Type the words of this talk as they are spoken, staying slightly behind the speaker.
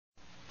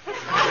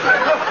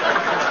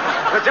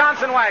the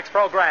Johnson Wax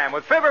Program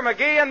with Fibber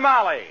McGee and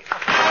Molly.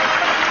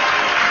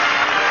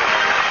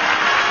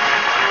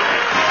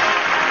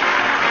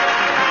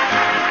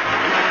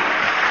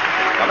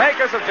 The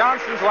makers of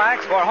Johnson's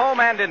Wax for home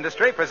and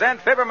industry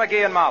present Fibber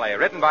McGee and Molly,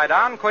 written by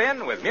Don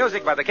Quinn with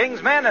music by the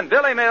King's Men and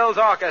Billy Mills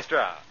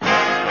Orchestra.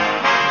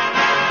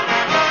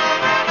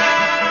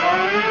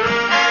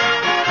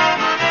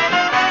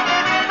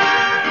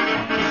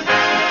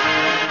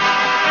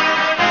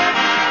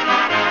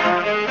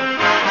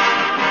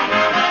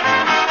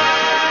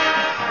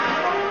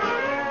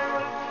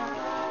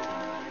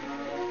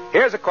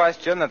 Here's a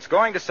question that's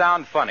going to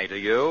sound funny to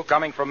you,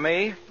 coming from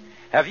me.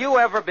 Have you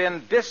ever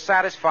been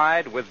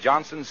dissatisfied with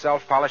Johnson's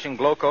self-polishing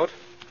glow coat?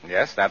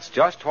 Yes, that's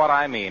just what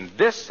I mean,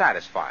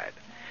 dissatisfied.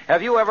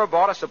 Have you ever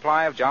bought a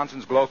supply of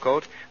Johnson's glow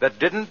coat that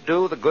didn't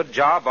do the good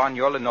job on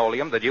your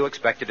linoleum that you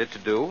expected it to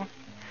do?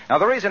 Now,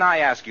 the reason I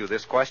ask you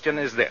this question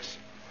is this.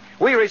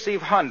 We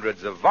receive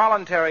hundreds of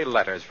voluntary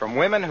letters from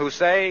women who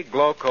say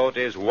glow coat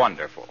is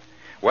wonderful.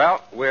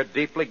 Well, we're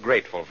deeply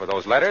grateful for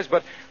those letters,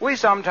 but we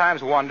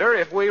sometimes wonder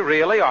if we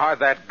really are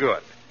that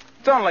good.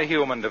 It's only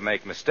human to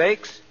make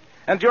mistakes.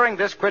 And during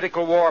this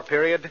critical war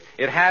period,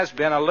 it has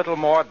been a little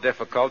more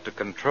difficult to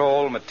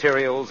control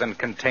materials and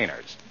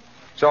containers.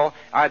 So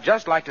I'd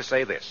just like to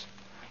say this.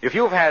 If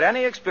you've had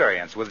any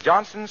experience with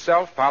Johnson's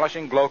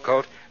self-polishing glow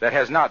coat that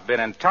has not been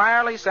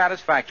entirely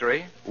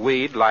satisfactory,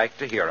 we'd like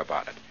to hear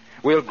about it.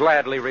 We'll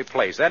gladly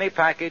replace any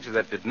package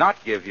that did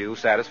not give you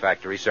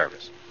satisfactory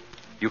service.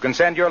 You can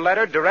send your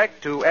letter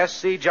direct to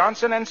S.C.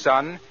 Johnson &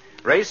 Son,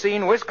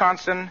 Racine,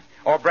 Wisconsin,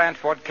 or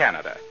Brantford,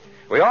 Canada.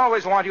 We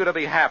always want you to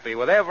be happy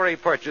with every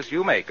purchase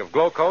you make of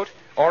glow coat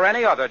or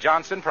any other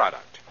Johnson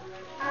product.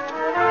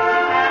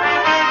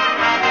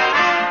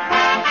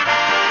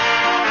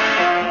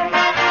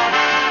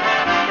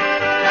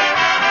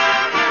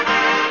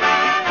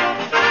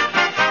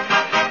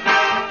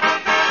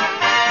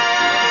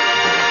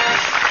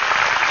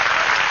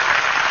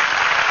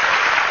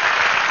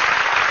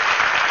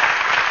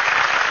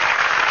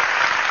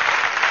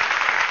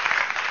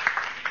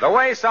 The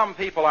way some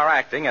people are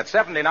acting at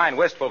 79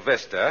 Wistful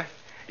Vista,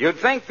 you'd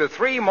think the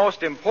three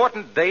most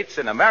important dates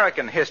in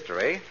American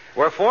history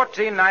were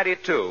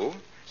 1492,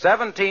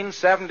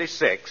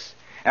 1776,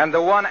 and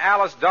the one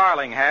Alice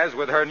Darling has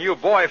with her new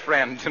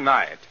boyfriend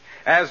tonight,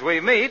 as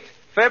we meet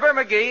Fibber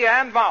McGee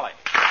and Molly.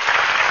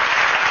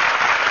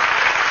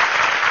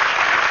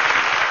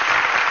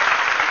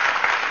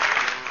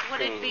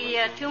 Would it be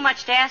too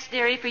much to ask,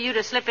 dearie, for you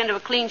to slip into a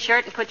clean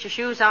shirt and put your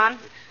shoes on?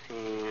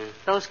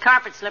 Those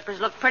carpet slippers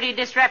look pretty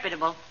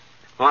disreputable.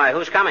 Why,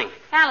 who's coming?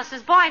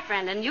 Alice's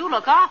boyfriend, and you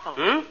look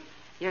awful.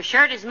 Your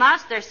shirt is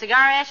mussed, there's cigar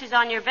ashes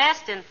on your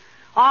vest, and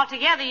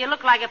altogether you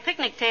look like a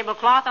picnic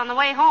tablecloth on the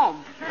way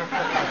home.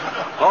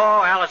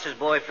 Oh, Alice's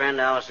boyfriend.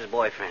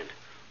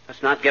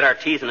 Let's not get our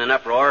teeth in an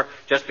uproar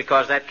just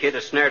because that kid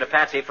has snared a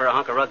patsy for a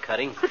hunk of rug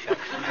cutting.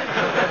 Shucks.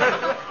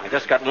 I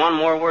just got one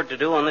more word to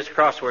do on this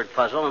crossword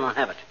puzzle, and I'll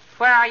have it.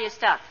 Where are you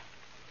stuck?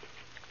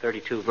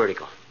 32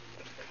 vertical.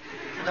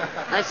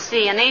 Let's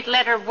see, an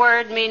 8-letter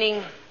word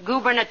meaning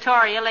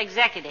gubernatorial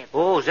executive.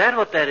 Oh, is that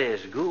what that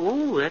is?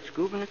 Ooh, that's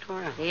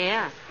gubernatorial.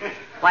 Yeah.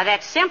 Why,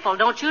 that's simple.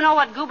 Don't you know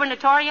what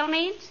gubernatorial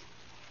means?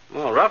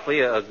 Well,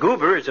 roughly, a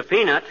goober is a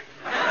peanut.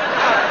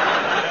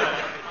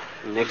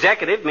 An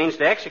executive means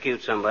to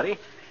execute somebody.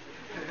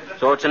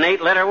 So it's an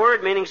 8-letter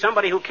word meaning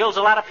somebody who kills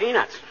a lot of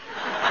peanuts.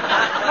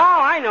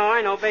 Oh, I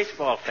know.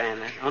 Baseball fan.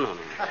 Oh, no.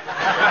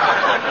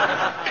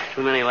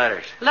 Too many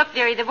letters. Look,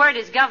 dearie, the word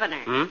is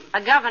governor.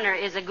 A governor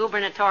is a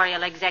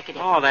gubernatorial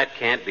executive. Oh, that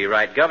can't be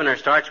right. Governor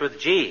starts with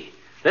G.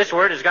 This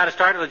word has got to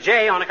start with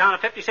J on account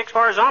of 56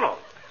 horizontal.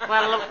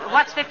 Well,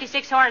 what's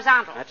 56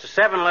 horizontal? That's a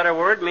 7-letter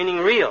word meaning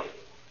real.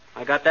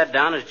 I got that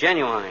down as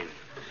genuine.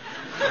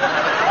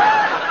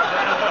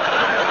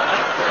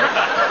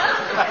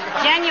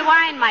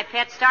 Genuine, my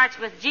pet, starts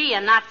with G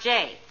and not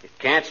J. It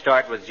can't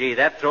start with G.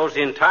 That throws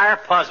the entire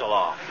puzzle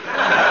off.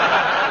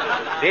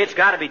 See, it's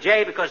got to be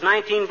J because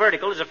 19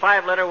 vertical is a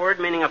 5-letter word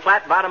meaning a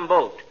flat-bottom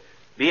boat.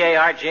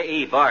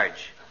 B-A-R-J-E,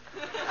 barge.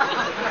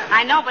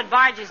 I know, but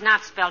barge is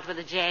not spelled with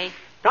a J.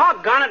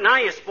 Doggone it, now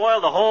you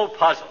spoiled the whole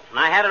puzzle. And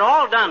I had it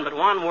all done but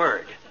one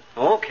word.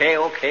 Okay.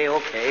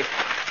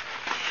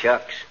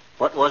 Shucks.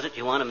 What was it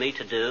you wanted me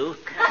to do?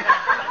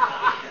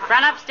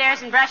 Run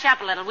upstairs and brush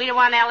up a little. We don't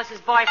want Alice's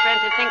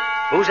boyfriend to think...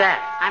 Who's that?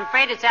 I'm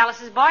afraid it's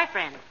Alice's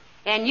boyfriend.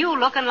 And you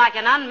looking like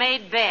an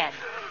unmade bed.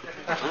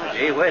 Oh,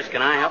 gee whiz,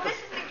 can I help it?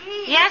 Mrs.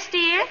 McGee. Yes,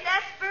 dear? If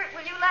that's Bert,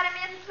 will you let him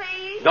in,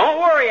 please?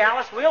 Don't worry,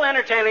 Alice. We'll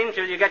entertain him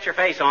until you get your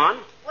face on.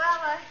 Well,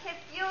 if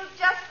you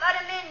just let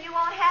him in, you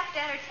won't have to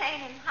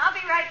entertain him. I'll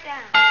be right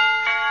down.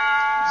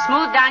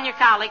 Smooth down your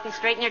cowlick and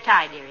straighten your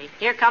tie, dearie.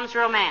 Here comes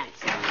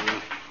romance.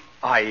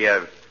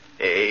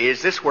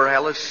 Is this where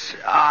Alice...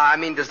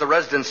 does the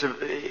residence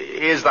of...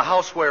 Is the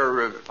house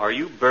where... Are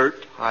you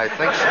Bert? I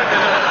think so.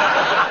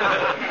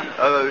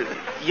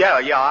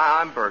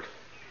 I'm Bert.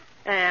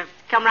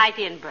 Come right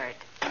in, Bert.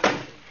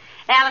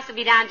 Alice will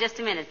be down just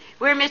a minute.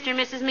 We're Mr. and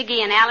Mrs.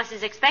 McGee, and Alice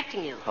is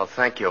expecting you. Oh,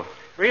 thank you.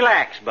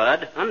 Relax,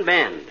 Bud.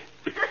 Unbend.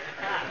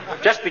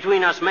 Just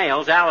between us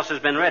males, Alice has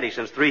been ready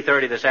since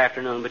 3:30 this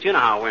afternoon, but you know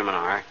how women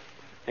are.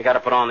 They got to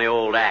put on the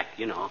old act,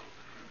 you know.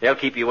 They'll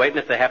keep you waiting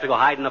if they have to go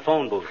hide in the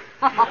phone booth.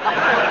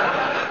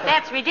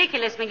 That's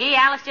ridiculous, McGee.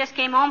 Alice just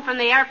came home from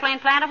the airplane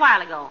plant a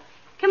while ago.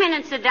 Come in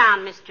and sit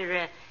down,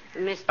 Mr.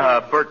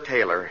 Bert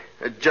Taylor.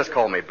 Just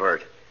call me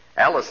Bert.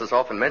 Alice has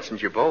often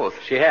mentioned you both.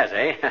 She has,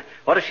 eh?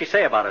 What does she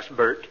say about us,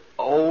 Bert?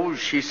 Oh,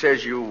 she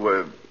says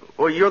you,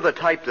 you're the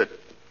type that,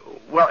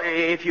 well,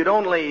 if you'd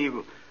only,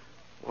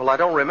 well, I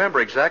don't remember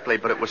exactly,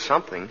 but it was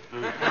something.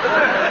 Well,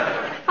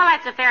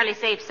 that's a fairly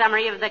safe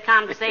summary of the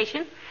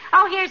conversation.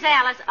 Oh, here's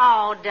Alice.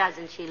 Oh,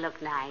 doesn't she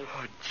look nice?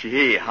 Oh,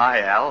 gee,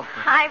 hi, Al.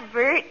 Hi,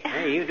 Bert.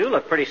 Hey, you do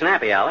look pretty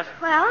snappy, Alice.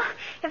 Well,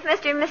 if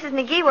Mr. and Mrs.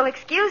 McGee will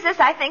excuse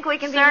us, I think we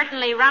can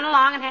Certainly. Run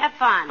along and have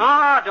fun.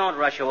 Oh, don't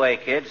rush away,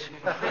 kids.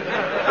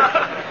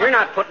 You're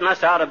not putting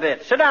us out a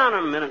bit. Sit down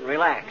a minute and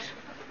relax.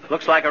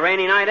 Looks like a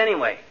rainy night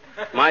anyway.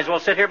 Might as well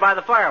sit here by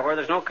the fire where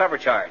there's no cover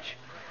charge.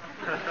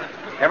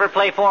 Ever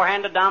play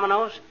four-handed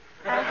dominoes?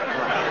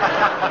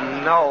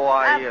 No,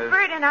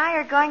 Bert and I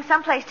are going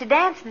someplace to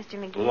dance, Mr.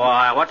 McGee.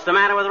 Why, what's the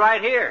matter with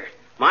right here?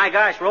 My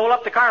gosh, roll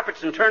up the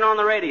carpets and turn on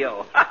the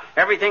radio.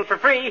 Everything for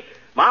free.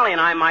 Molly and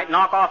I might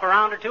knock off a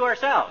round or two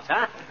ourselves,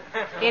 huh?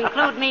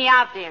 Include me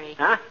out, dearie.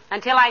 Huh?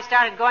 Until I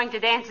started going to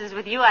dances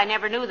with you, I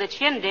never knew that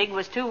shindig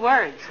was 2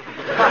 words.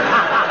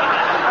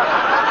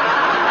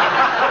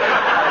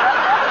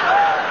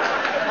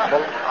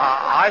 Well,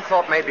 I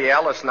thought maybe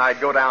Alice and I'd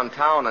go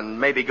downtown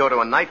and maybe go to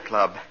a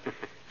nightclub.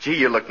 Gee,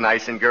 you look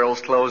nice in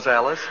girls' clothes,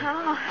 Alice.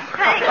 Oh,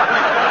 thank you.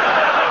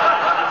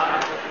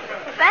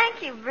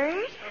 Thank you,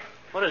 Bert.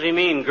 What does he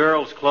mean,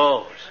 girls'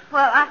 clothes?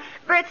 Well,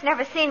 Bert's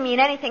never seen me in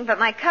anything but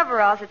my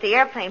coveralls at the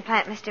airplane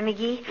plant, Mr.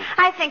 McGee.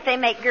 I think they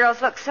make girls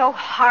look so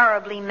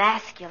horribly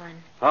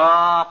masculine.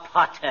 Oh,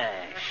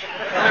 potash.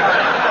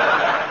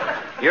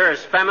 You're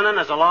as feminine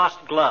as a lost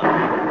glove.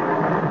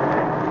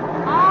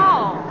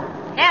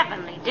 Oh,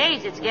 heavenly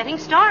days, it's getting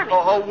stormy.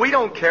 Oh, we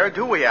don't care,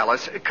 do we,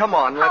 Alice? Come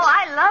on, let's... Oh,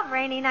 I love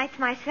rainy nights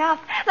myself.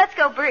 Let's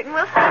go, Bert, and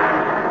we'll see.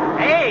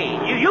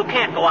 Hey, you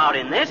can't go out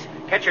in this.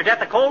 Catch your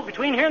death of cold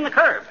between here and the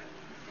curb.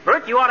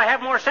 Bert, you ought to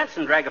have more sense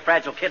than drag a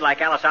fragile kid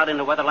like Alice out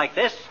into weather like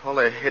this. Well,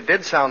 it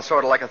did sound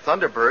sort of like a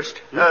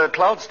thunderburst.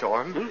 Cloud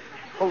storm.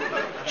 Oh,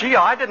 gee,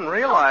 I didn't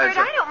realize...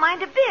 Bert, I don't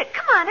mind a bit.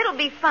 Come on, it'll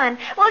be fun.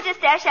 We'll just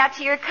dash out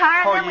to your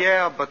car and Oh, then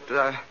yeah, but,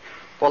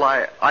 well,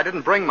 I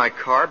didn't bring my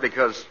car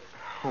because,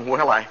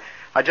 well,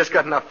 I just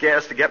got enough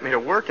gas to get me to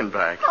work and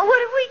back. Oh, what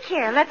do we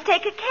care? Let's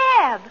take a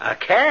cab. A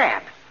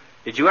cab?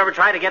 Did you ever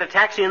try to get a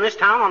taxi in this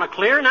town on a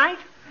clear night?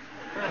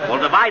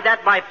 Well, divide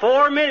that by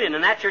 4 million,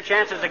 and that's your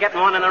chances of getting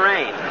one in the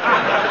rain.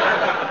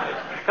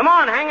 Come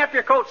on, hang up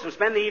your coats and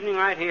spend the evening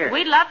right here.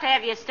 We'd love to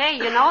have you stay,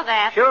 you know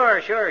that.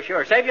 Sure.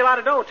 Save you a lot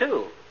of dough,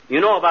 too. You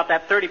know about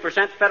that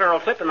 30% federal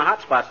clip in the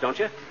hot spots, don't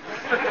you?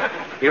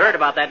 You heard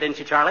about that, didn't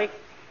you, Charlie?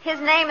 His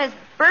name is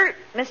Bert,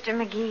 Mr.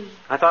 McGee.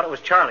 I thought it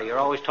was Charlie. You're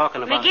always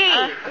talking about...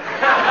 McGee.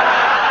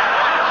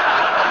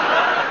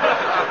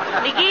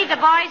 McGee, the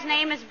boy's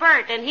name is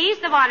Bert, and he's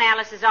the one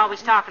Alice is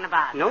always talking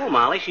about. No,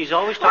 Molly, she's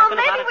always Well, talking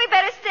maybe about it. we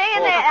better stay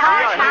in the...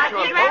 I'd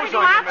rather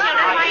go out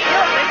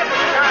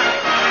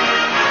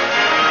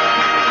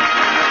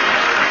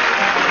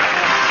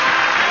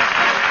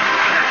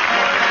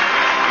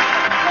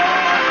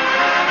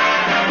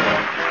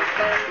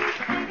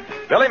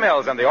Billy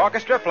Mills and the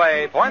orchestra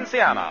play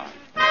Poinciana.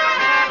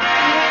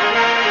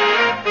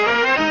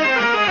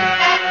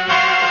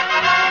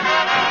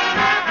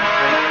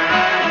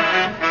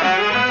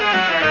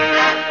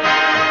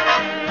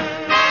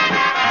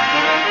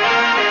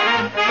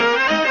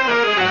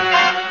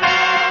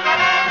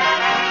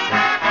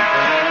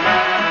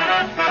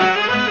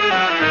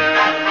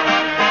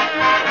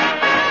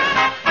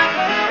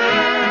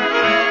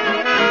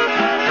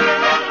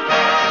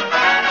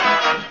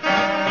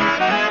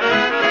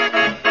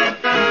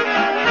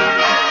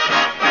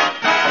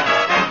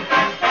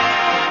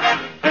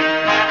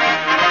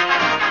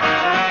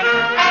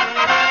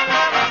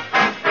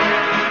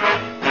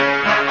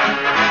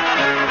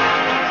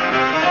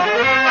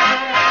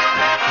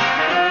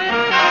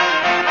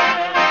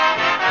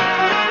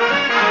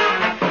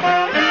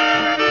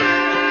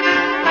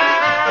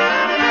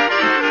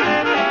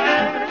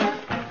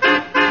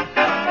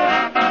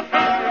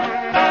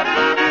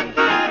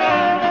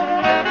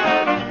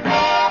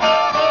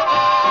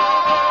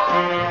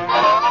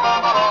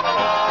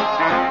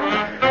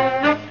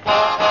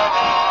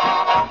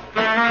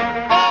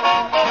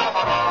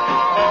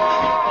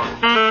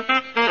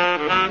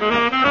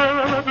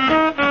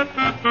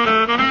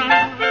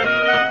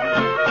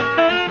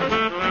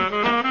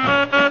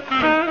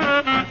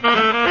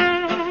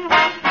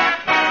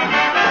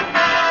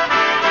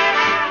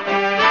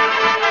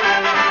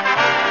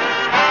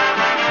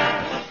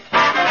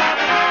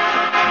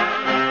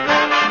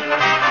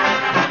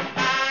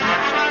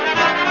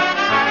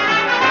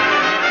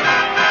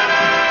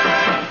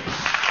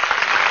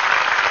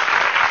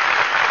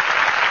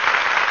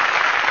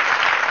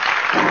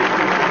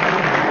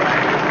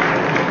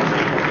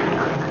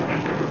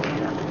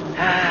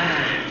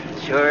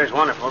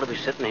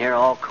 sitting here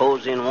all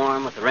cozy and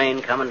warm with the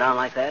rain coming down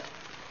like that?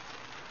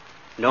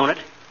 Don't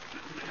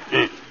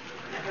it?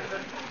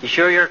 You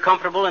sure you're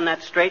comfortable in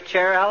that straight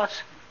chair,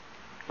 Alice?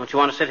 Don't you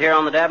want to sit here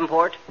on the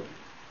Davenport?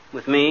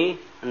 With me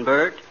and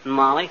Bert and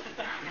Molly?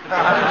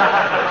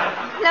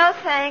 No,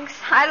 thanks.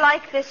 I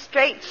like this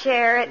straight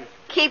chair. It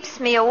keeps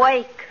me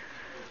awake.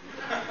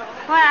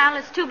 Well,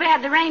 it's too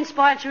bad the rain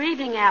spoiled your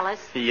evening,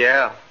 Alice.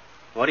 Yeah.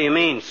 What do you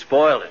mean,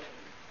 spoiled it?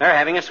 They're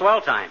having a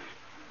swell time.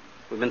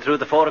 We've been through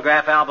the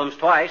photograph albums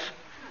twice.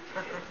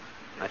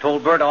 I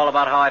told Bert all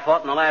about how I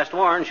fought in the last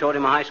war and showed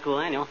him a high school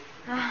annual.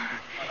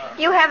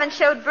 You haven't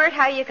showed Bert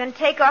how you can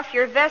take off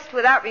your vest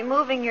without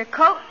removing your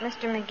coat,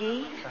 Mr.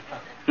 McGee.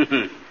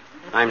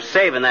 I'm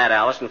saving that,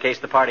 Alice, in case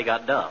the party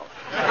got dull.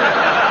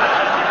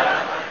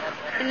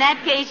 In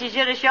that case, you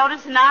should have showed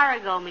us an hour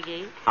ago,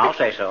 McGee. I'll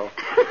say so.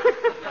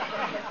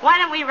 Why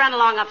don't we run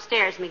along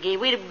upstairs, McGee?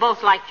 We'd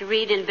both like to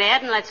read in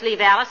bed, and let's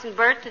leave Alice and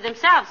Bert to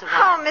themselves a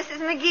while. Oh, Mrs.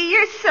 McGee,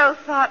 you're so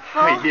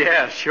thoughtful.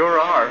 Yeah, sure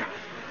are.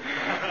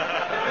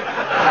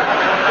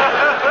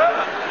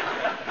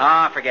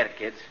 Forget it,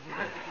 kids.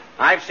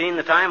 I've seen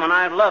the time when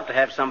I'd love to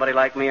have somebody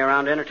like me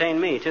around to entertain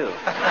me, too.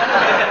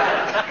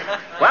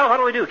 Well, what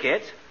do we do,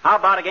 kids? How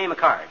about a game of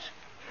cards?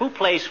 Who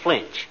plays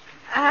flinch?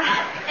 Bert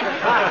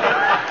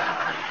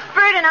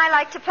and I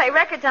like to play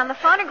records on the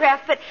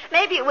phonograph, but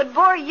maybe it would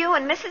bore you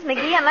and Mrs.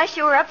 McGee unless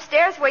you were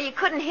upstairs where you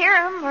couldn't hear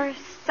them or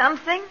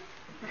something.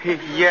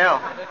 Yeah.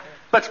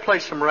 Let's play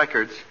some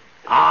records.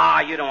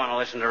 You don't want to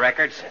listen to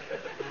records.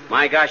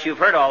 My gosh, you've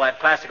heard all that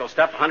classical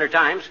stuff 100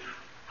 times.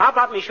 How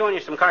about me showing you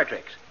some card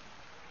tricks?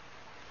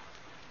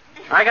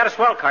 I got a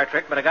swell card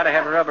trick, but I got to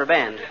have a rubber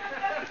band.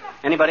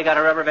 Anybody got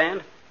a rubber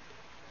band?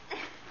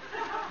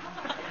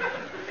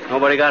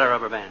 Nobody got a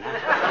rubber band, huh?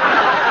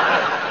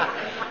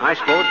 I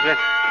suppose that...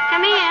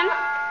 Come in.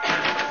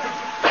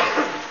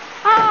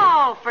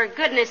 Oh, for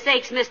goodness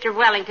sakes, Mr.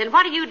 Wellington,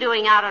 what are you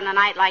doing out on a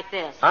night like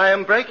this? I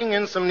am breaking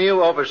in some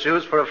new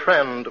overshoes for a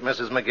friend,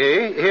 Mrs.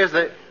 McGee. Here's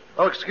the...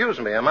 Oh, excuse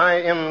me. Am I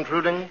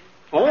intruding?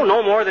 Oh,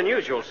 no more than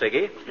usual,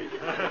 Siggy.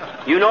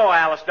 You know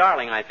Alice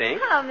Darling, I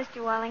think. Hello,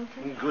 Mr.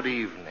 Wellington. Good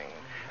evening.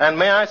 And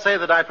may I say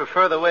that I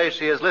prefer the way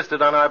she is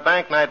listed on our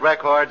bank night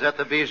records at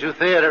the Bijou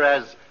Theater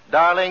as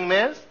Darling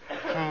Miss?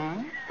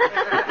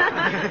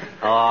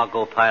 Oh,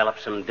 go pile up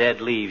some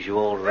dead leaves, you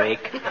old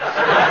rake. McGee,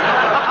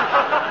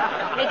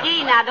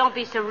 now, don't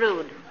be so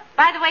rude.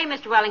 By the way,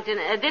 Mr. Wellington,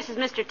 this is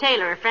Mr.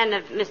 Taylor, a friend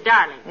of Miss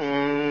Darling.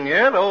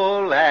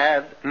 Hello,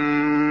 lad.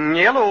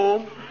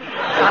 Hello.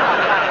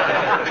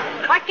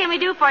 What can we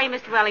do for you,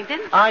 Mr. Wellington?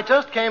 I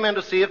just came in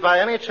to see if by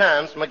any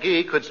chance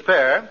McGee could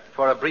spare,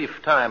 for a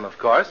brief time, of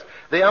course,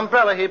 the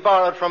umbrella he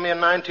borrowed from me in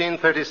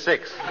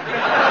 1936.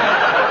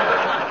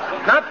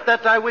 Not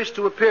that I wish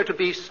to appear to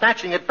be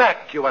snatching it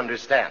back, you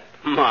understand.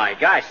 My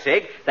gosh,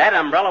 Sig, that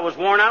umbrella was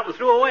worn out and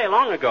threw away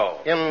long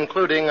ago.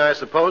 Including, I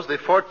suppose, the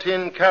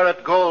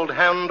 14-karat gold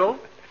handle?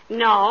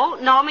 No,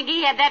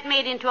 McGee had that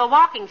made into a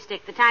walking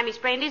stick the time he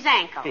sprained his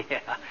ankle.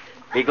 Yeah.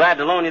 Be glad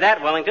to loan you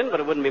that, Wellington, but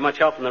it wouldn't be much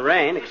help in the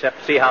rain, except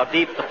to see how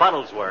deep the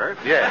puddles were.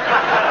 Yeah.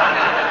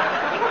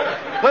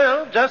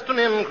 Well, just an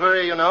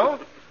inquiry, you know.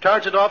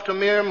 Charge it off to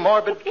mere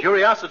morbid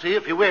curiosity,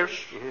 if you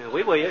wish. Yeah,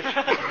 we wish.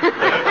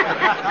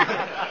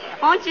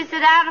 Won't you sit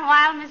down a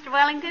while, Mr.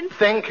 Wellington?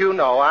 Think you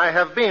know, I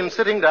have been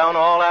sitting down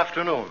all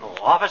afternoon. Oh,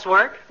 office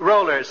work?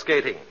 Roller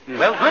skating.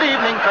 Well, good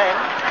evening, friend.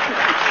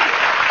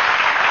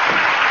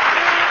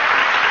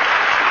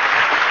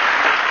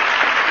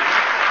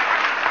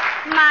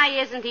 My,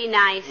 isn't he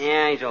nice?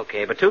 Yeah, he's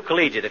okay, but too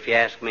collegiate, if you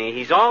ask me.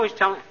 He's always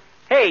telling...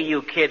 Hey,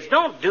 you kids,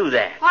 don't do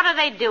that. What are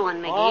they doing,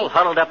 McGee? All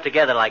huddled up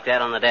together like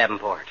that on the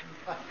Davenport.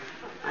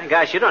 My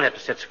gosh, you don't have to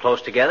sit so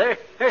close together.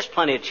 There's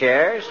plenty of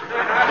chairs.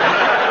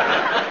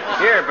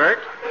 Here, Bert,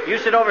 you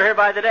sit over here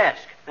by the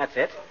desk. That's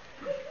it.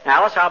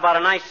 Alice, how about a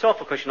nice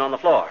sofa cushion on the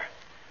floor?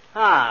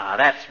 Ah,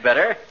 that's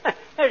better.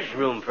 There's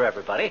room for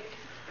everybody.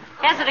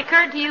 Has it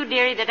occurred to you,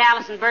 dearie, that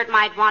Alice and Bert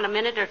might want a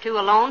minute or two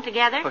alone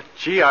together? But,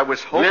 gee, I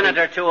was hoping... Minute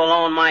or two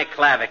alone, my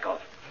clavicle.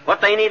 What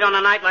they need on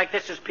a night like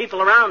this is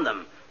people around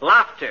them.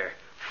 Laughter,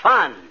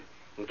 fun,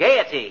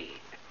 gaiety.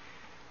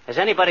 Has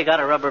anybody got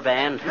a rubber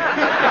band?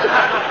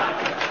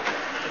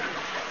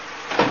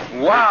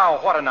 Wow,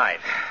 what a night.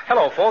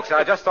 Hello, folks.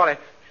 I just thought I...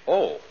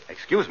 Oh,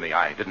 excuse me.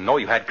 I didn't know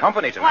you had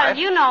company tonight. Well,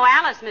 you know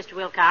Alice, Mr.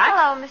 Wilcox.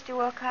 Hello, Mr.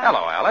 Wilcox.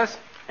 Hello, Alice.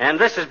 And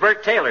this is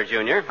Bert Taylor,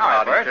 Jr.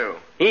 Howdy, Bert. too.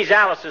 He's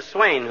Alice's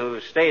swain who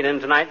stayed in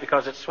tonight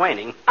because it's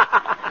swaining.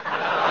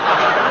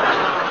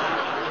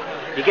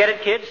 You get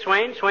it, kids?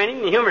 Swain,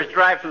 swaining? The humor's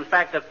derived from the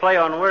fact that play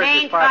on words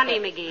is Ain't part... funny,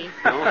 McGee.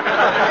 No?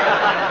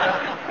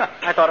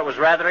 I thought it was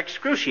rather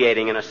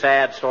excruciating in a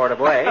sad sort of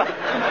way.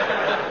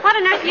 What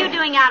on earth are you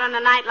doing out on a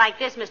night like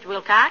this, Mr.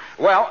 Wilcox?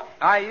 Well,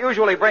 I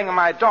usually bring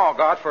my dog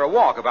out for a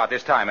walk about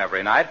this time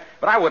every night,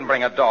 but I wouldn't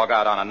bring a dog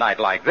out on a night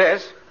like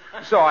this.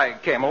 So I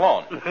came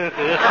alone.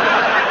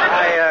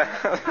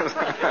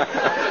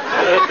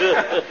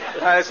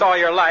 I saw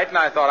your light, and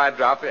I thought I'd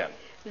drop in.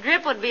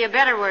 Drip would be a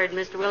better word,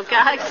 Mr.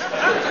 Wilcox.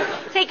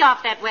 Take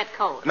off that wet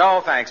coat.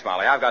 No, thanks,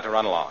 Molly. I've got to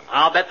run along.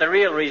 I'll bet the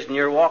real reason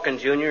you're walking,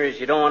 Junior, is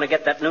you don't want to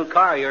get that new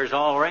car of yours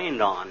all rained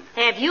on.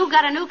 Have you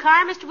got a new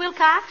car, Mr.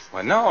 Wilcox?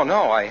 Well,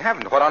 no, I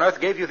haven't. What on earth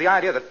gave you the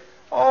idea that...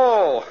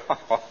 Oh,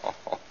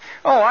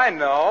 I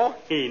know.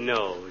 He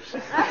knows.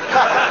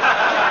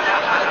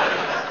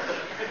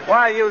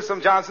 Why, I used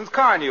some Johnson's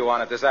car new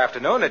on it this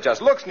afternoon. It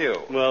just looks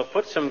new. Well,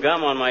 put some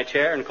gum on my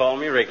chair and call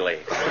me Wrigley.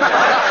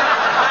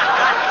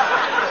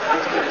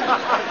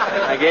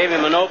 I gave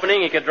him an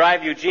opening he could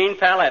drive Eugene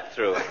Palette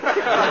through.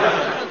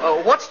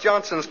 What's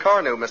Johnson's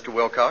car new, Mr.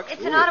 Wilcox?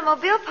 It's an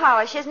automobile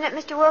polish, isn't it,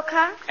 Mr.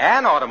 Wilcox?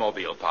 An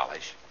automobile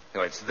polish.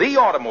 It's the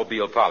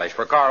automobile polish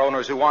for car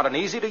owners who want an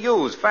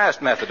easy-to-use,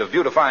 fast method of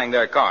beautifying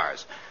their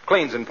cars.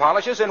 Cleans and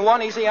polishes in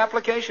one easy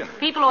application.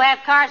 People who have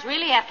cars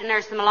really have to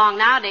nurse them along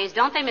nowadays,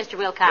 don't they, Mr.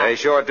 Wilcox? They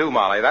sure do,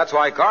 Molly. That's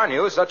why car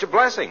new is such a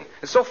blessing.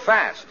 It's so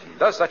fast and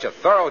does such a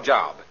thorough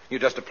job. You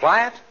just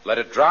apply it, let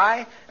it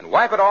dry, and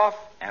wipe it off,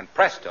 and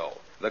presto,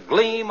 the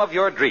gleam of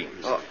your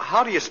dreams.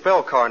 How do you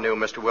spell car new,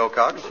 Mr.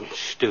 Wilcox?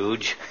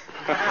 Stooge.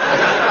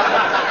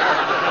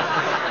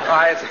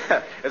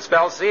 It's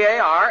spelled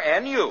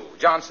C-A-R-N-U,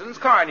 Johnson's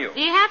Car New.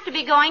 Do you have to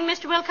be going,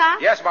 Mr.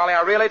 Wilcox? Yes, Molly,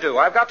 I really do.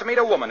 I've got to meet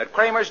a woman at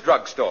Kramer's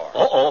drugstore.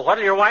 Uh-oh,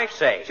 what'll your wife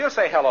say? She'll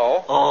say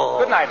hello. Oh.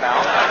 Good night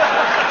now.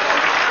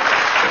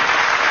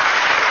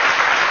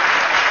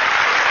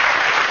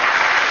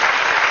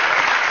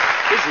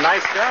 He's a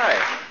nice guy.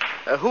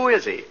 Who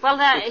is he? Well,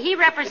 he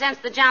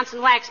represents the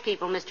Johnson Wax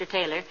people, Mr.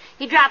 Taylor.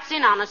 He drops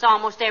in on us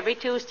almost every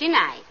Tuesday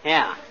night.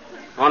 Yeah,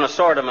 on a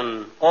sort of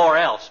an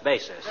or-else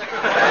basis.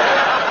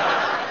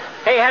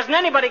 Hey, hasn't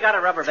anybody got a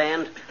rubber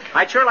band?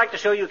 I'd sure like to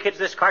show you kids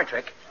this card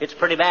trick. It's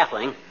pretty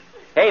baffling.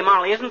 Hey,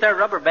 Molly, isn't there a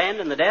rubber band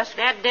in the desk?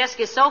 That desk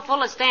is so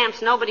full of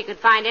stamps, nobody could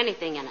find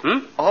anything in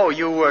it. Oh,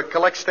 you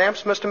collect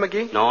stamps, Mr.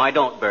 McGee? No, I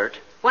don't, Bert.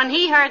 When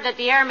he heard that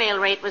the airmail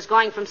rate was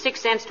going from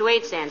 6 cents to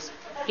 8 cents,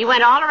 he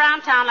went all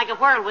around town like a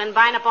whirlwind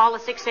buying up all the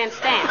 6-cent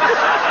stamps.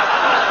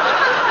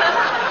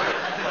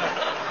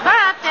 But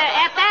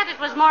at that, it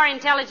was more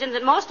intelligent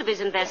than most of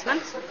his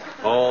investments.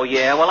 Oh,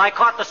 yeah. Well, I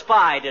caught the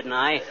spy, didn't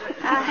I?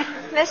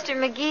 Mr.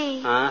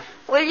 McGee, Huh?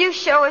 will you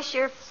show us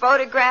your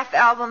photograph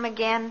album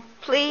again,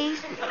 please?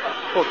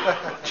 Well,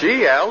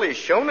 gee, Al, he's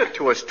shown it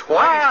to us twice.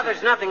 Ah,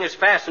 there's nothing as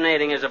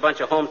fascinating as a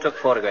bunch of home-took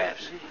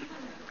photographs.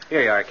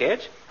 Here you are,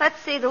 kids. Let's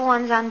see the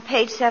ones on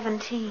page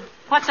 17.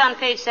 What's on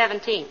page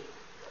 17?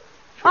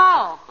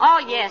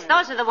 Oh, yes.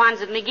 Those are the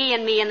ones of McGee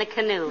and me in the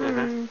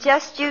canoe.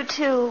 Just you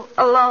two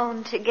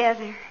alone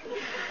together.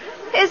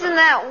 Isn't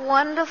that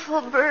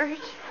wonderful, Bert?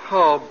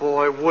 Oh,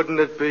 boy,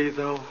 wouldn't it be,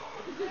 though?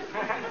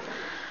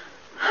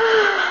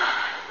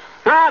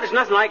 There's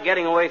nothing like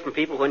getting away from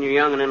people when you're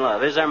young and in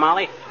love, is there,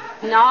 Molly?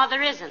 No,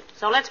 there isn't.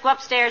 So let's go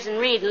upstairs and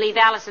read and leave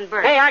Alice and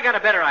Bert. Hey, I got a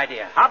better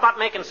idea. How about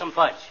making some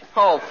fudge?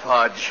 Oh,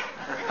 fudge.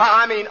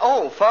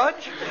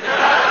 Fudge?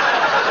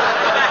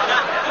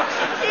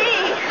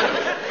 Gee,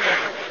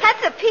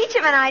 that's a peach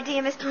of an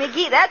idea, Mr.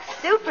 McGee. That's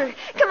super.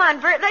 Come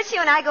on, Bert, let's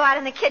you and I go out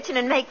in the kitchen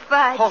and make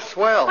fudge. Oh,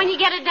 swell. When you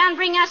get it done,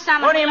 bring us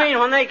some. What do you mean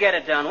when they get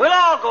it done? We'll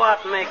all go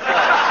out and make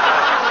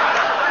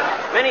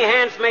fudge. Many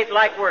hands make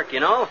light work, you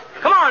know.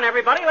 Come on,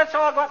 everybody. Let's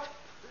all go out.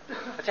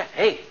 What's that?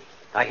 Hey,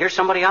 I hear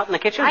somebody out in the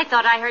kitchen. I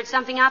thought I heard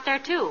something out there,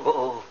 too.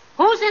 Uh-oh.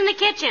 Who's in the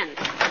kitchen?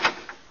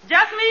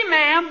 Just me,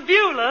 ma'am.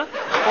 Beulah.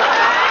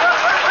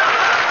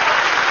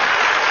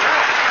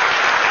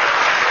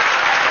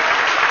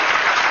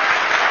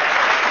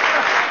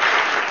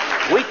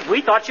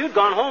 We thought you'd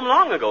gone home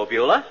long ago,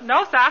 Beulah.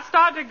 No, sir. I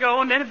started to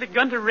go, and then it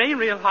begun to rain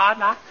real hard,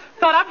 and I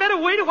thought I'd better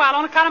wait a while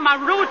on account of my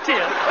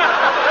rheumatiz.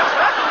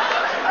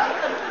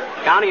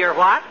 Count of your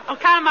what? On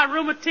account of my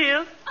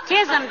rheumatiz.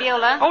 Tism,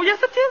 Beulah. Oh,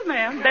 yes, it is,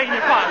 ma'am. Begging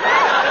your pardon.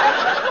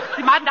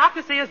 See, my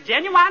doctor says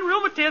genuine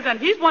rheumatiz, and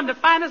he's one of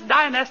the finest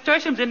dying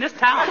nasturtiums in this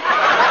town.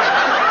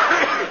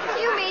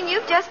 You mean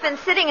you've just been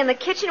sitting in the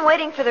kitchen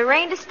waiting for the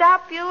rain to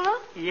stop,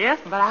 Beulah? Yes,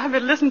 but I've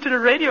been listening to the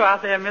radio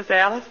out there, Miss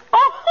Alice.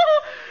 Oh,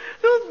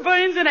 those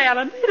Burns and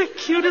Allen, they're the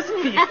cutest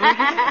people.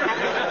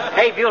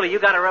 Hey, Beulah, you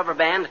got a rubber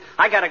band?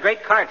 I got a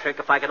great card trick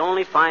if I could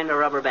only find a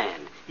rubber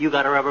band. You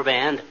got a rubber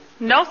band?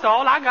 No, sir.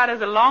 All I got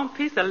is a long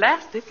piece of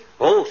elastic.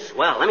 Oh,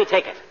 swell. Let me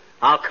take it.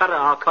 I'll cut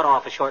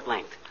off a short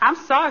length. I'm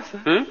sorry,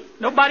 sir.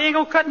 Nobody ain't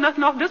gonna cut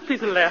nothing off this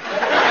piece of elastic.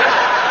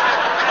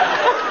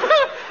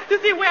 You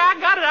see, where I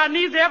got it, I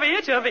needs every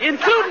inch of it,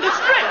 including the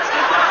stretch.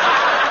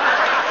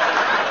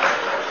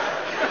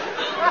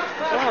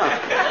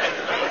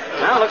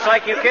 Well, looks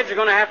like you kids are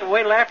going to have to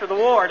wait till after the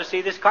war to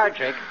see this card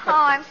trick. Oh,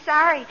 I'm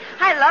sorry.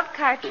 I love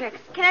card tricks.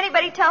 Can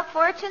anybody tell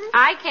fortunes?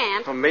 I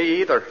can't. For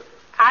me either.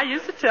 I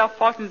used to tell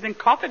fortunes in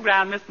coffee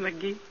ground, Mr.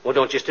 McGee. Well,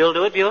 don't you still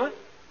do it, Beulah?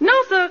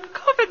 No, sir.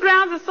 Coffee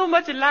grounds are so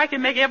much alike it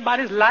make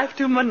everybody's life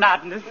too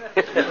monotonous.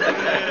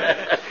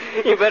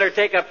 You better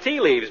take up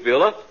tea leaves,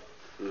 Beulah.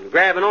 And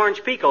grab an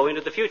orange pico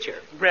into the future.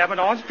 Grab an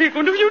orange pico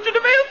in the future.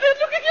 The mail says,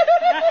 look at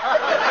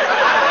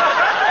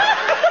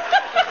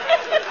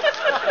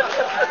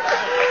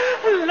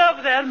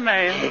love that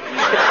man. Well,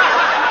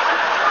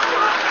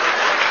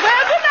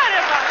 good night,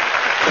 everybody.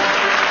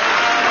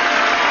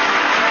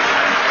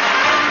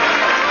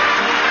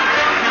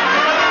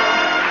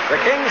 The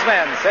King's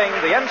Men sing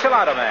The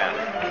Enchilada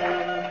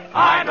Man.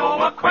 I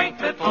know a quaint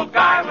little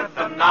guy with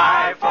an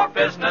eye for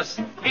business.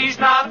 He's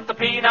not the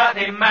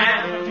peanutty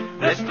man.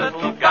 This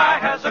little guy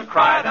has a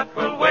cry that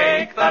will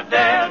wake the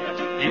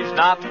dead. He's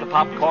not the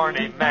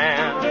popcorny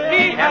man.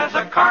 He has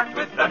a cart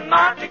with an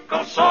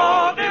article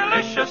so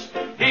delicious.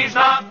 He's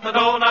not the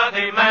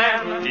donutty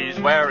man. He's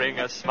wearing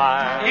a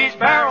smile. He's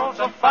barrels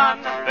of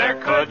fun. There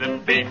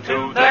couldn't be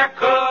two. There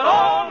could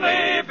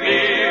only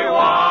be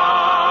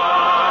one.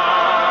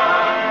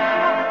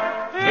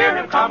 Hear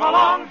him come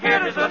along, hear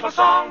his little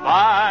song.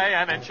 Buy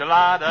an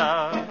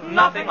enchilada.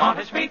 Nothing on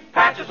his feet,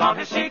 patches on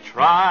his seat.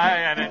 Try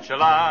an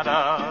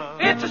enchilada.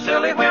 It's a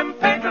silly whim,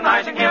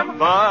 patronizing him.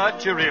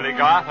 But you really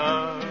got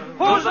her.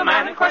 Who's the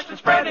man in question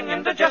spreading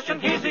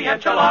indigestion? He's the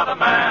enchilada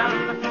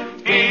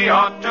man. He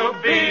ought to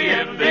be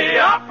in the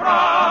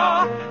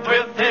opera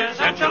with his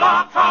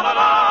enchilada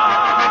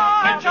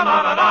tra-la-la,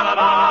 enchilada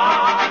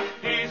da-la-la.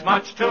 He's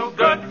much too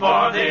good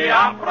for the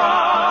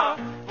opera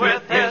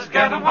with his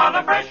get 'em while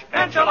they're fresh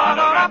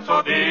enchilada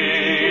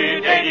rhapsody.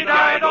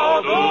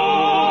 Dee-dee-di-do-do,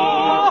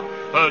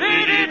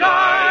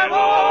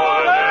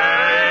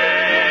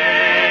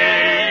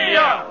 dee-dee-di-do-day.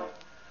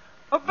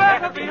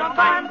 Better be on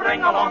time,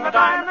 bring along a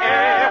dime.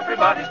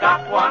 Everybody's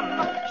got one.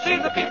 See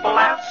the people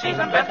laugh, see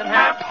them bent in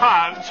half.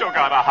 Pancho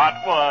got a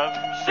hot one.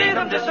 See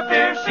them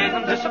disappear, see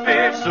them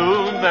disappear.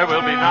 Soon there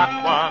will be not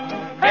one.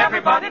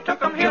 Everybody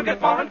took 'em, he'll get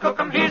more and cook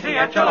 'em. He's the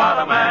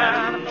enchilada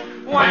man.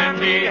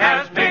 When he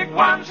has big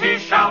ones, he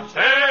shouts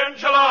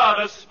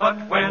enchiladas. But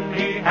when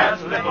he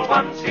has little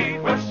ones, he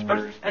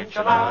whispers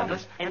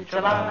enchiladas,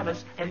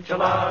 enchiladas,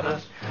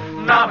 enchiladas.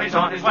 Now he's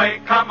on his way,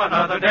 come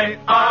another day.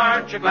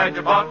 Aren't you glad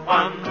you bought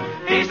one?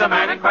 He's the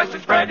man in question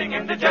spreading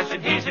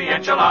indigestion. He's the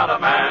enchilada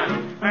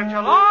man.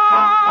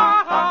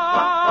 Enchilada,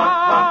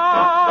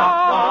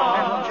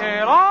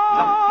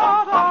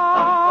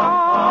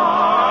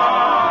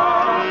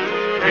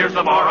 enchilada. Here's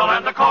the moral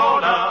and the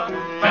coda.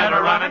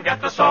 Better run and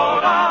get the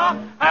soda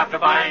after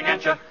buying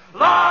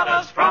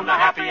enchiladas from the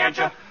happy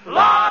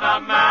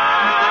enchilada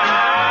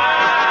man.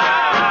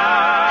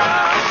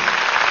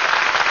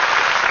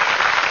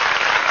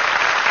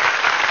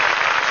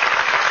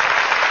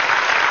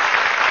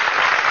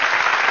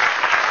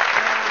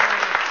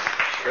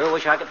 Sure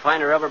wish I could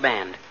find a rubber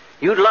band.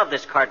 You'd love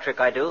this card trick,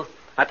 I do.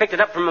 I picked it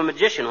up from a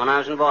magician when I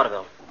was in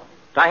vaudeville.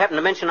 Did I happen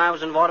to mention I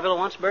was in vaudeville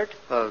once, Bert?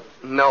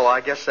 No, I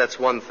guess that's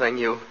one thing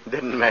you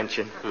didn't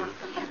mention.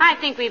 I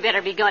think we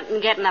better be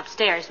getting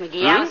upstairs,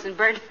 McGee. Alice and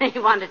Bert, they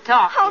want to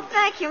talk. Oh,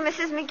 thank you,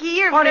 Mrs. McGee.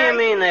 You're What very...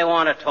 do you mean they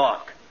want to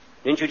talk?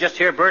 Didn't you just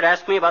hear Bert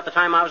ask me about the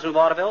time I was in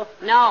vaudeville?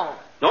 No.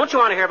 Don't you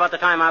want to hear about the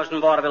time I was in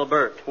vaudeville,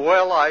 Bert?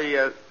 Well,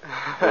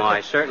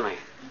 Why, certainly.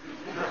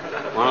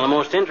 One of the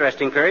most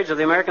interesting periods of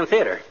the American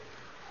theater.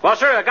 Well,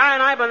 sir, a guy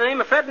and I by the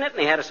name of Fred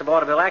Nittany had a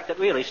vaudeville act that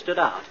really stood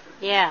out.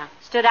 Yeah.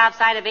 Stood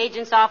outside of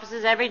agents'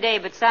 offices every day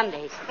but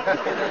Sundays.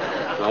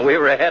 Well, we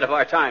were ahead of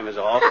our time, is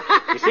all.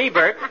 You see,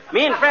 Bert,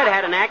 me and Fred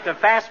had an act of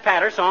fast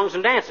patter, songs,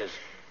 and dances.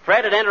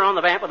 Fred would enter on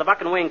the vamp with a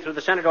buck and wing through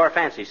the center door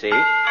fancy, see?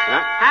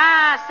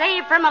 Ah,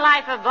 saved from a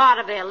life of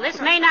vaudeville.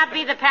 This may not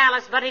be the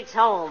palace, but it's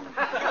home.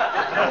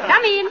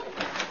 Come in.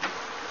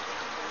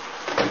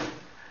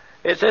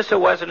 Is this the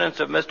residence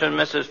of Mr. and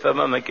Mrs.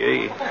 Fibber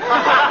McGee?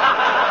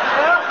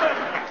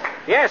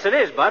 Yes, it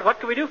is, Bud. What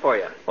can we do for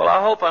you? Well,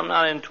 I hope I'm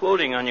not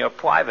intruding on your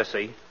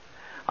privacy.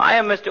 I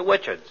am Mr.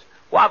 Richards,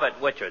 Robert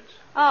Richards.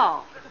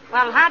 Oh.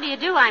 Well, how do you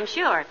do, I'm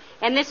sure.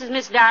 And this is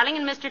Miss Darling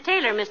and Mr.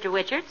 Taylor, Mr.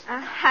 Richards.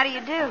 How do you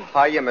do?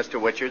 Hiya,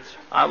 Mr. Richards.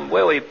 I'm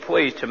really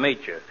pleased to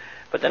meet you.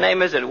 But the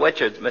name isn't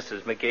Richards,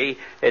 Mrs. McGee.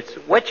 It's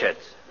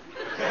Richards.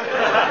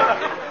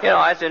 You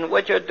know, as in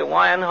Richard the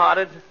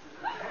Lion-Hearted.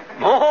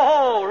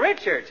 Oh,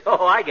 Richards.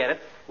 Oh, I get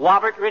it.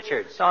 Robert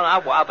Richards. No,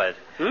 not Robert.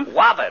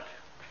 Robert.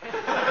 You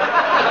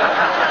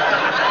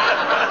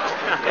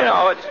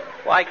know, it's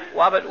like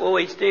Robert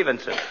Louis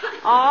Stevenson.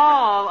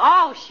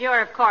 Oh,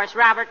 sure, of course,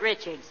 Robert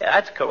Richards. Yeah,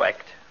 that's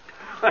correct.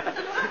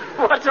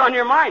 What's on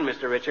your mind,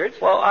 Mr. Richards?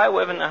 Well, I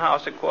live in the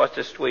house across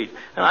the street,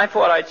 and I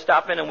thought I'd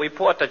stop in and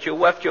report that you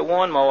left your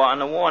lawnmower on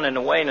the lawn in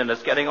the rain and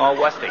it's getting all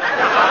rusty.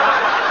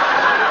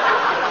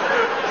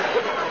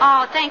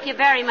 Oh, thank you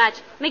very much.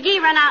 McGee,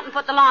 run out and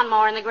put the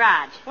lawnmower in the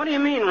garage. What do you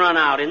mean, run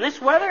out? In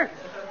this weather?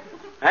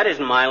 That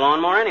isn't my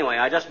lawnmower anyway.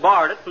 I just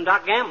borrowed it from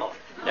Doc Gamble.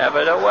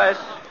 Nevertheless,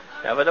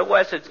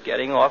 it's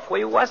getting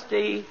awfully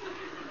rusty.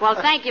 Well,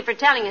 thank you for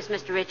telling us,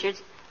 Mr.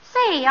 Richards.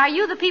 Say, are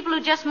you the people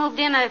who just moved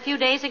in a few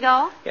days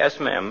ago? Yes,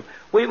 ma'am.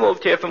 We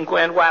moved here from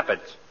Grand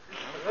Rapids.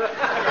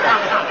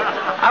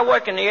 I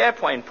work in the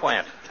airplane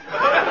plant.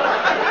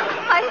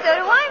 Why, so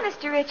do I,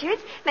 Mr.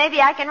 Richards. Maybe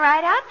I can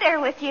ride out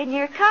there with you in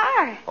your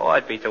car. Oh,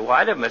 I'd be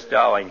delighted, Miss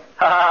Darling.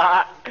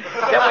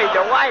 They'll be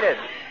delighted.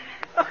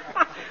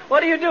 What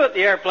do you do at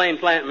the airplane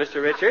plant,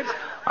 Mr. Richards?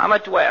 I'm a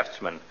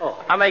draftsman.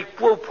 Oh. I make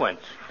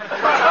blueprints. May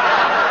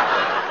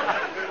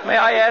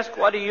I ask,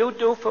 what do you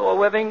do for a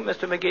living,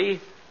 Mr. McGee?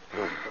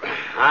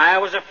 I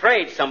was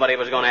afraid somebody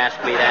was going to ask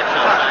me that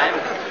sometime.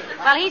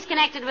 Well, he's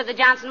connected with the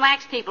Johnson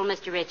Wax people,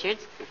 Mr.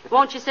 Richards.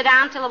 Won't you sit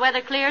down till the weather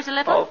clears a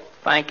little? Oh,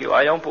 Thank you.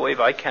 I don't believe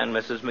I can,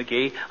 Mrs.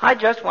 McGee. I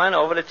just went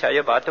over to tell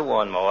you about the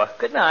lawnmower.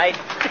 Good night.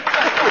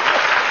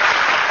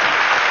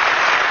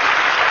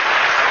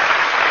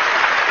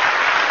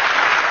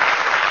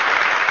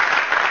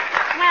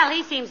 Well,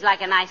 he seems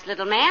like a nice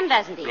little man,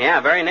 doesn't he?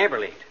 Yeah, very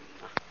neighborly.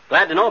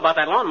 Glad to know about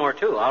that lawnmower,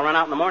 too. I'll run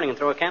out in the morning and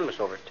throw a canvas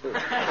over it, too.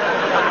 What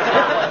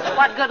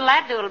good'll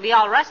that do? It'll be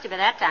all rusty by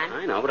that time.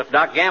 I know, but if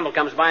Doc Gamble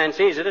comes by and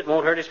sees it, it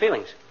won't hurt his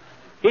feelings.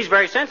 He's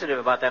very sensitive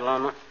about that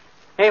lawnmower.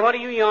 Hey, what are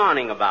you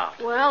yawning about?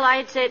 Well,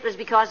 I'd say it was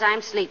because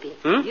I'm sleepy.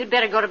 You'd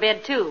better go to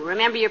bed, too.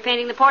 Remember, you're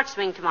painting the porch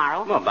swing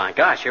tomorrow. Well, by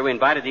gosh, here we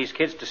invited these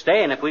kids to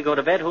stay, and if we go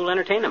to bed, who'll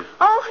entertain them?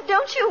 Oh,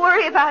 don't you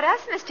worry about us,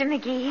 Mr.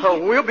 McGee.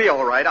 Oh, we'll be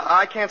all right.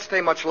 I can't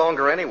stay much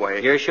longer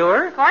anyway. You're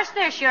sure? Of course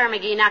they're sure,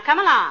 McGee. Now, come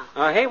along.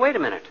 Hey, wait a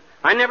minute.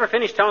 I never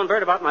finished telling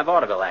Bert about my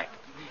vaudeville act.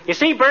 You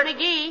see, Bert...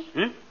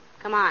 McGee.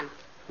 Come on.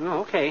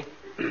 Oh, okay.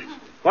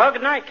 Well,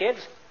 good night,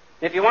 kids.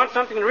 If you want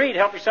something to read,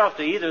 help yourself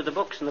to either of the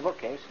books in the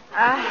bookcase.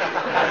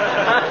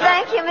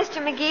 Thank you, Mr.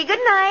 McGee.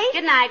 Good night.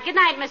 Good night. Good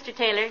night, Mr.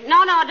 Taylor.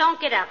 No, don't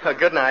get up.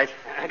 Good night.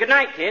 Good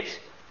night, kids.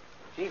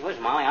 Gee whiz,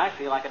 Molly, I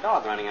feel like a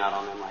dog running out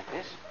on them like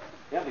this.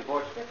 They'll be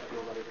bored stiff if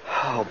nobody...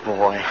 Oh,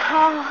 boy.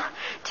 Oh,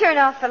 turn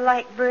off the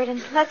light, Bert,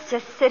 and let's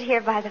just sit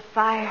here by the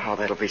fire. Oh,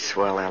 that'll be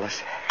swell, Alice.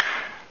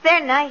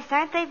 They're nice,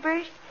 aren't they,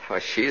 Bert? Well,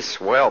 she's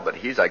swell, but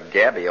he's a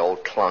gabby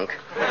old clunk.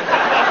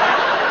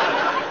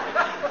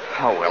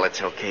 Oh, well,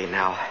 it's okay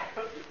now.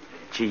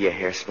 Gee, your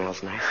hair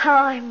smells nice. Oh,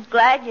 I'm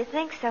glad you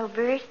think so,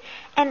 Bert.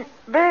 And,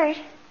 Bert,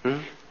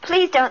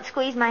 please don't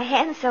squeeze my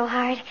hand so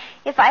hard.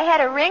 If I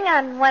had a ring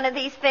on one of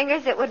these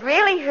fingers, it would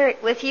really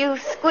hurt with you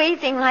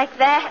squeezing like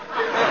that.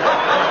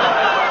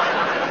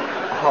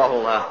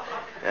 Oh,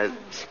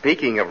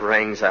 speaking of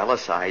rings,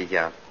 Alice,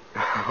 Yes,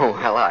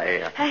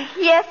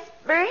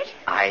 Bert?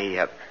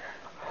 I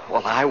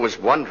was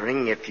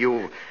wondering if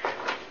you,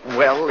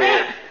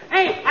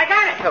 Hey, I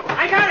got it!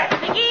 I got it!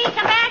 McGee,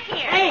 come back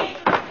here. Hey,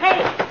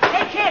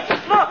 kids,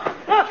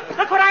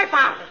 look what I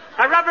found.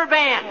 A rubber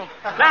band.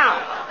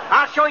 Now,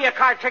 I'll show you a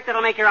card trick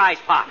that'll make your eyes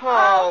pop.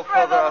 Oh,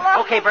 for the...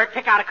 Okay, Bert,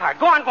 pick out a card.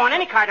 Go on,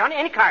 any card, honey,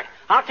 any card.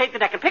 I'll take the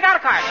deck and pick out a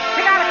card.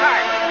 Pick out a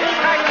card. Any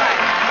card you like.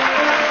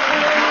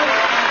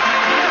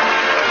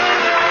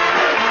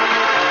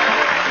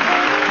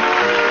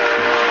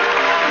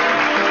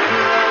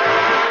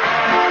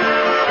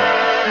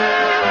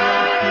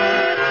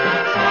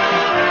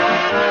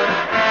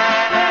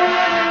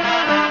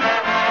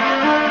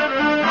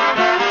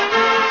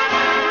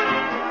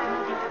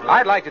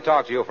 I'd like to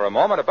talk to you for a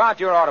moment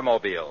about your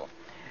automobile.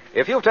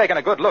 If you've taken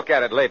a good look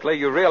at it lately,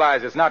 you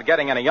realize it's not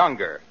getting any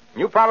younger.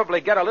 You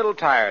probably get a little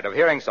tired of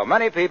hearing so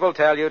many people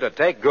tell you to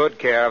take good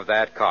care of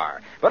that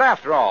car. But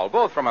after all,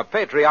 both from a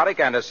patriotic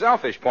and a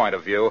selfish point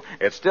of view,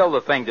 it's still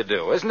the thing to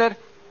do, isn't it?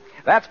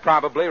 That's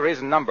probably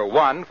reason number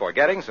one for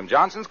getting some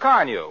Johnson's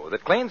Car New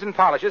that cleans and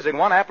polishes in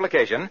one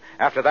application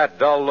after that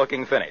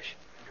dull-looking finish.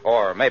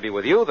 Or maybe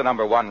with you, the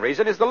number one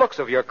reason is the looks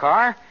of your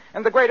car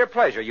and the greater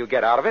pleasure you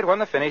get out of it when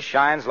the finish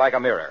shines like a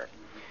mirror.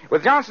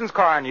 With Johnson's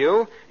Car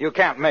New, you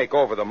can't make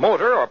over the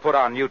motor or put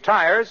on new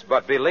tires,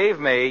 but believe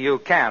me, you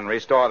can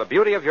restore the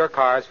beauty of your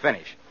car's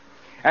finish.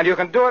 And you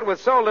can do it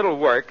with so little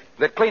work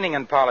that cleaning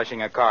and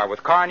polishing a car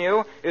with Car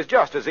New is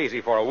just as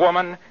easy for a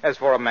woman as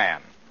for a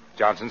man.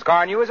 Johnson's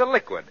Car New is a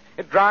liquid.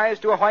 It dries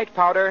to a white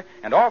powder,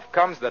 and off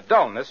comes the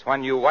dullness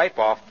when you wipe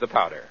off the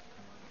powder.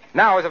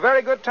 Now is a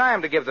very good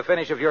time to give the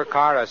finish of your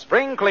car a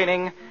spring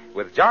cleaning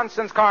with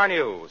Johnson's Car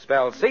New,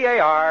 spelled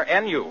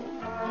C-A-R-N-U.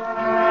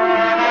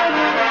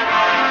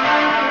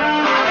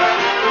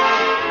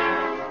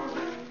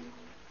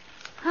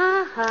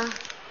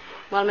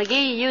 Well,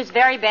 McGee, you used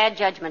very bad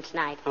judgment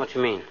tonight. What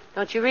you mean?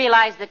 Don't you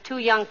realize that two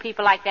young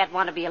people like that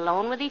want to be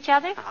alone with each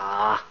other?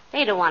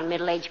 They don't want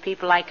middle-aged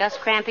people like us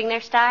cramping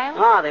their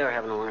style. They were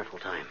having a wonderful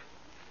time.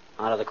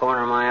 Out of the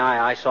corner of my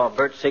eye, I saw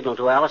Bert signal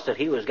to Alice that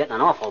he was getting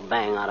an awful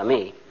bang out of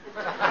me.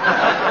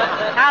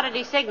 How did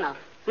he signal?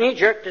 He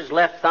jerked his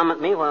left thumb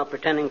at me while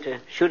pretending to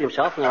shoot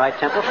himself in the right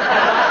temple.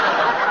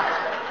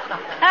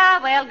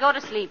 Well, go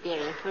to sleep,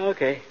 dearie.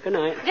 Okay, good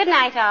night. Good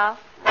night, all.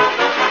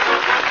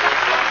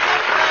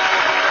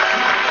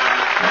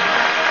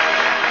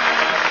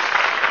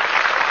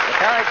 The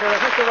character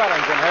of Mr.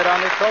 Wellington heard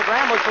on this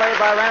program was played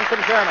by Ransom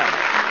Sherman.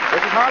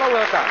 This is Harlow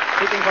Wilcox,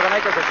 speaking for the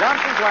makers of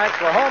Johnson's Wax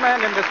for Home and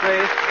Industry,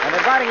 and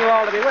inviting you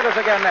all to be with us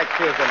again next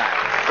Tuesday night.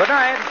 Good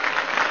night.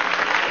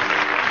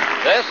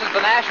 This is the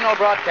National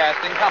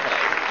Broadcasting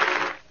Company.